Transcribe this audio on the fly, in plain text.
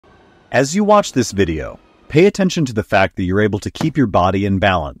As you watch this video, pay attention to the fact that you're able to keep your body in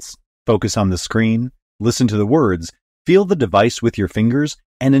balance. Focus on the screen, listen to the words, feel the device with your fingers,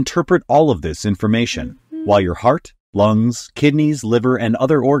 and interpret all of this information while your heart, lungs, kidneys, liver, and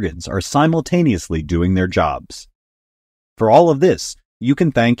other organs are simultaneously doing their jobs. For all of this, you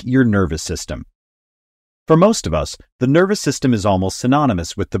can thank your nervous system. For most of us, the nervous system is almost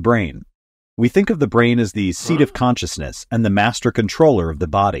synonymous with the brain. We think of the brain as the seat of consciousness and the master controller of the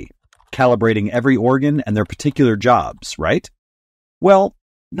body, calibrating every organ and their particular jobs, right? Well,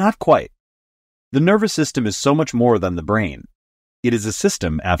 not quite. The nervous system is so much more than the brain. It is a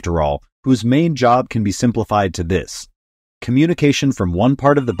system, after all, whose main job can be simplified to this: communication from one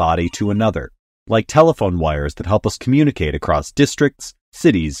part of the body to another, like telephone wires that help us communicate across districts,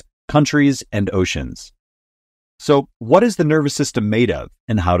 cities, countries, and oceans. So, what is the nervous system made of,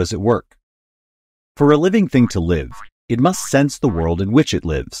 and how does it work? For a living thing to live, it must sense the world in which it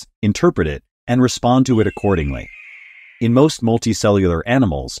lives, interpret it, and respond to it accordingly. In most multicellular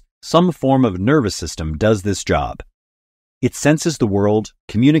animals, some form of nervous system does this job. It senses the world,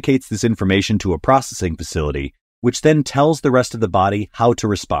 communicates this information to a processing facility, which then tells the rest of the body how to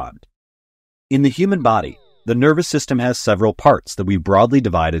respond. In the human body, the nervous system has several parts that we've broadly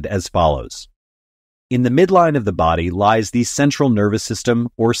divided as follows. In the midline of the body lies the central nervous system,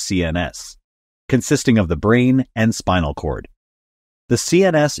 or CNS, consisting of the brain and spinal cord. The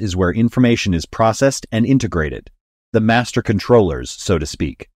CNS is where information is processed and integrated, the master controllers, so to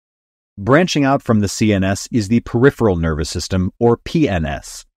speak. Branching out from the CNS is the peripheral nervous system, or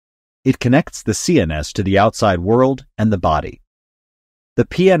PNS. It connects the CNS to the outside world and the body. The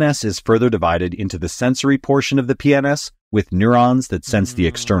PNS is further divided into the sensory portion of the PNS, with neurons that sense the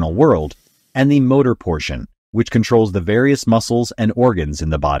external world, and the motor portion, which controls the various muscles and organs in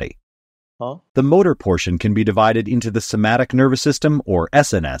the body. The motor portion can be divided into the somatic nervous system, or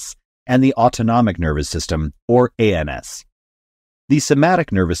SNS, and the autonomic nervous system, or ANS. The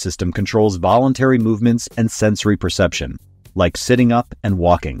somatic nervous system controls voluntary movements and sensory perception, like sitting up and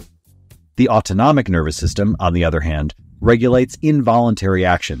walking. The autonomic nervous system, on the other hand, regulates involuntary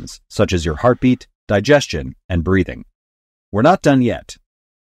actions, such as your heartbeat, digestion, and breathing. We're not done yet.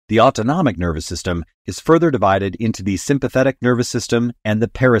 The autonomic nervous system is further divided into the sympathetic nervous system and the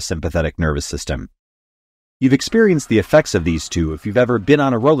parasympathetic nervous system. You've experienced the effects of these two if you've ever been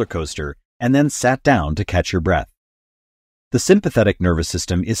on a roller coaster and then sat down to catch your breath. The sympathetic nervous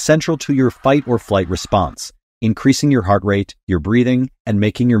system is central to your fight or flight response, increasing your heart rate, your breathing, and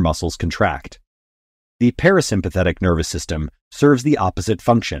making your muscles contract. The parasympathetic nervous system serves the opposite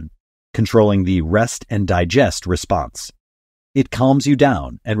function, controlling the rest and digest response. It calms you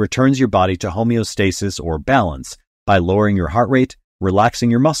down and returns your body to homeostasis or balance by lowering your heart rate,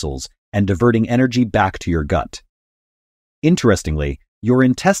 relaxing your muscles, and diverting energy back to your gut. Interestingly, your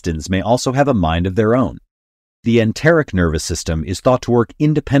intestines may also have a mind of their own. The enteric nervous system is thought to work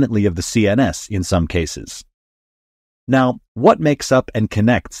independently of the CNS in some cases. Now, what makes up and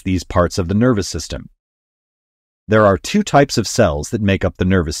connects these parts of the nervous system? There are two types of cells that make up the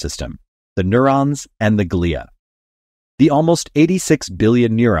nervous system: the neurons and the glia. The almost 86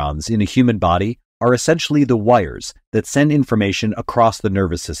 billion neurons in a human body are essentially the wires that send information across the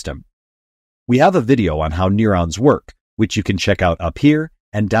nervous system. We have a video on how neurons work, which you can check out up here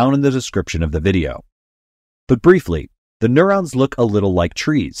and down in the description of the video. But briefly, the neurons look a little like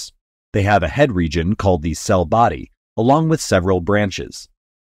trees. They have a head region called the cell body, along with several branches.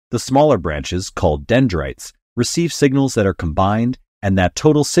 The smaller branches, called dendrites, receive signals that are combined, and that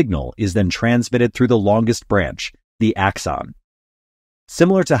total signal is then transmitted through the longest branch, the axon.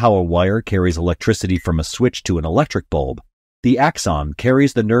 Similar to how a wire carries electricity from a switch to an electric bulb, the axon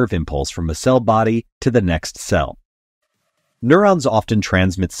carries the nerve impulse from a cell body to the next cell. Neurons often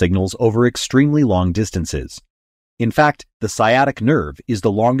transmit signals over extremely long distances. In fact, the sciatic nerve is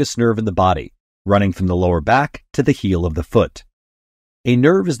the longest nerve in the body, running from the lower back to the heel of the foot. A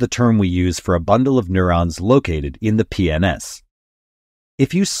nerve is the term we use for a bundle of neurons located in the PNS.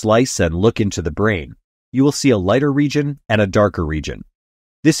 If you slice and look into the brain, you will see a lighter region and a darker region.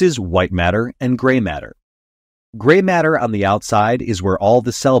 This is white matter and gray matter. Gray matter on the outside is where all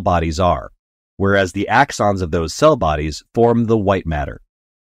the cell bodies are, whereas the axons of those cell bodies form the white matter.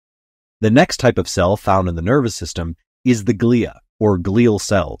 The next type of cell found in the nervous system is the glia, or glial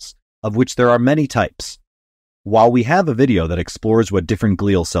cells, of which there are many types. While we have a video that explores what different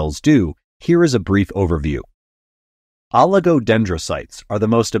glial cells do, here is a brief overview. Oligodendrocytes are the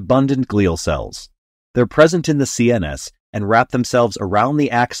most abundant glial cells. They're present in the CNS and wrap themselves around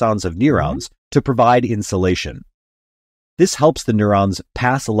the axons of neurons to provide insulation. This helps the neurons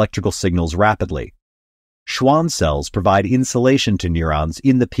pass electrical signals rapidly. Schwann cells provide insulation to neurons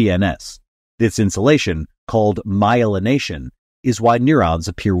in the PNS. This insulation, called myelination, is why neurons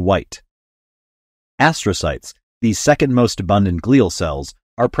appear white. Astrocytes, the second most abundant glial cells,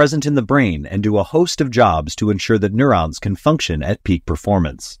 are present in the brain and do a host of jobs to ensure that neurons can function at peak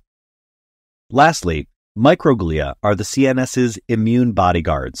performance. Lastly, microglia are the CNS's immune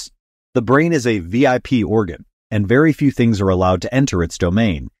bodyguards. The brain is a VIP organ, and very few things are allowed to enter its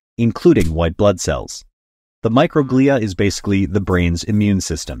domain, including white blood cells. The microglia is basically the brain's immune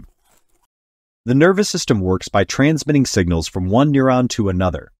system. The nervous system works by transmitting signals from one neuron to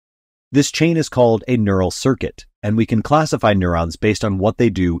another. This chain is called a neural circuit, and we can classify neurons based on what they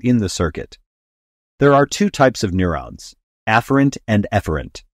do in the circuit. There are two types of neurons, afferent and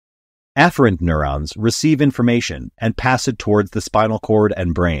efferent. Afferent neurons receive information and pass it towards the spinal cord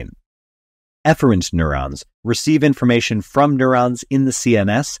and brain. Efferent neurons receive information from neurons in the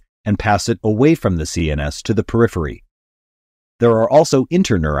CNS and pass it away from the CNS to the periphery. There are also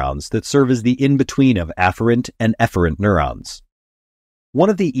interneurons that serve as the in-between of afferent and efferent neurons.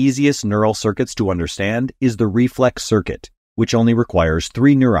 One of the easiest neural circuits to understand is the reflex circuit, which only requires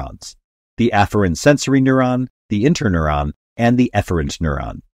 3 neurons: the afferent sensory neuron, the interneuron, and the efferent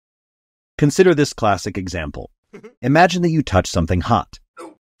neuron. Consider this classic example. Imagine that you touch something hot.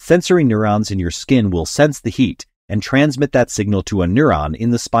 Sensory neurons in your skin will sense the heat and transmit that signal to a neuron in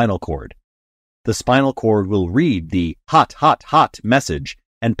the spinal cord. The spinal cord will read the hot, hot, hot message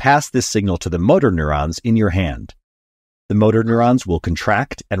and pass this signal to the motor neurons in your hand. The motor neurons will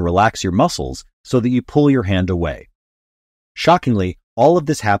contract and relax your muscles so that you pull your hand away. Shockingly, all of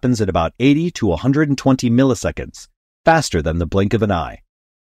this happens at about 80 to 120 milliseconds, faster than the blink of an eye.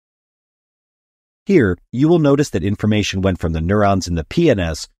 Here, you will notice that information went from the neurons in the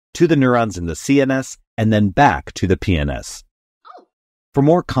PNS to the neurons in the CNS and then back to the PNS. For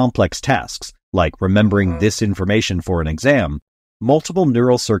more complex tasks, like remembering this information for an exam, multiple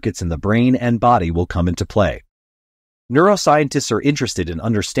neural circuits in the brain and body will come into play. Neuroscientists are interested in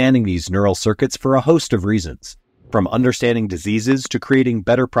understanding these neural circuits for a host of reasons, from understanding diseases to creating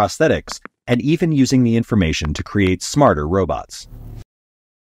better prosthetics, and even using the information to create smarter robots.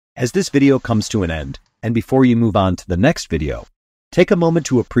 As this video comes to an end, and before you move on to the next video, take a moment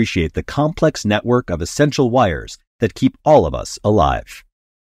to appreciate the complex network of essential wires that keep all of us alive.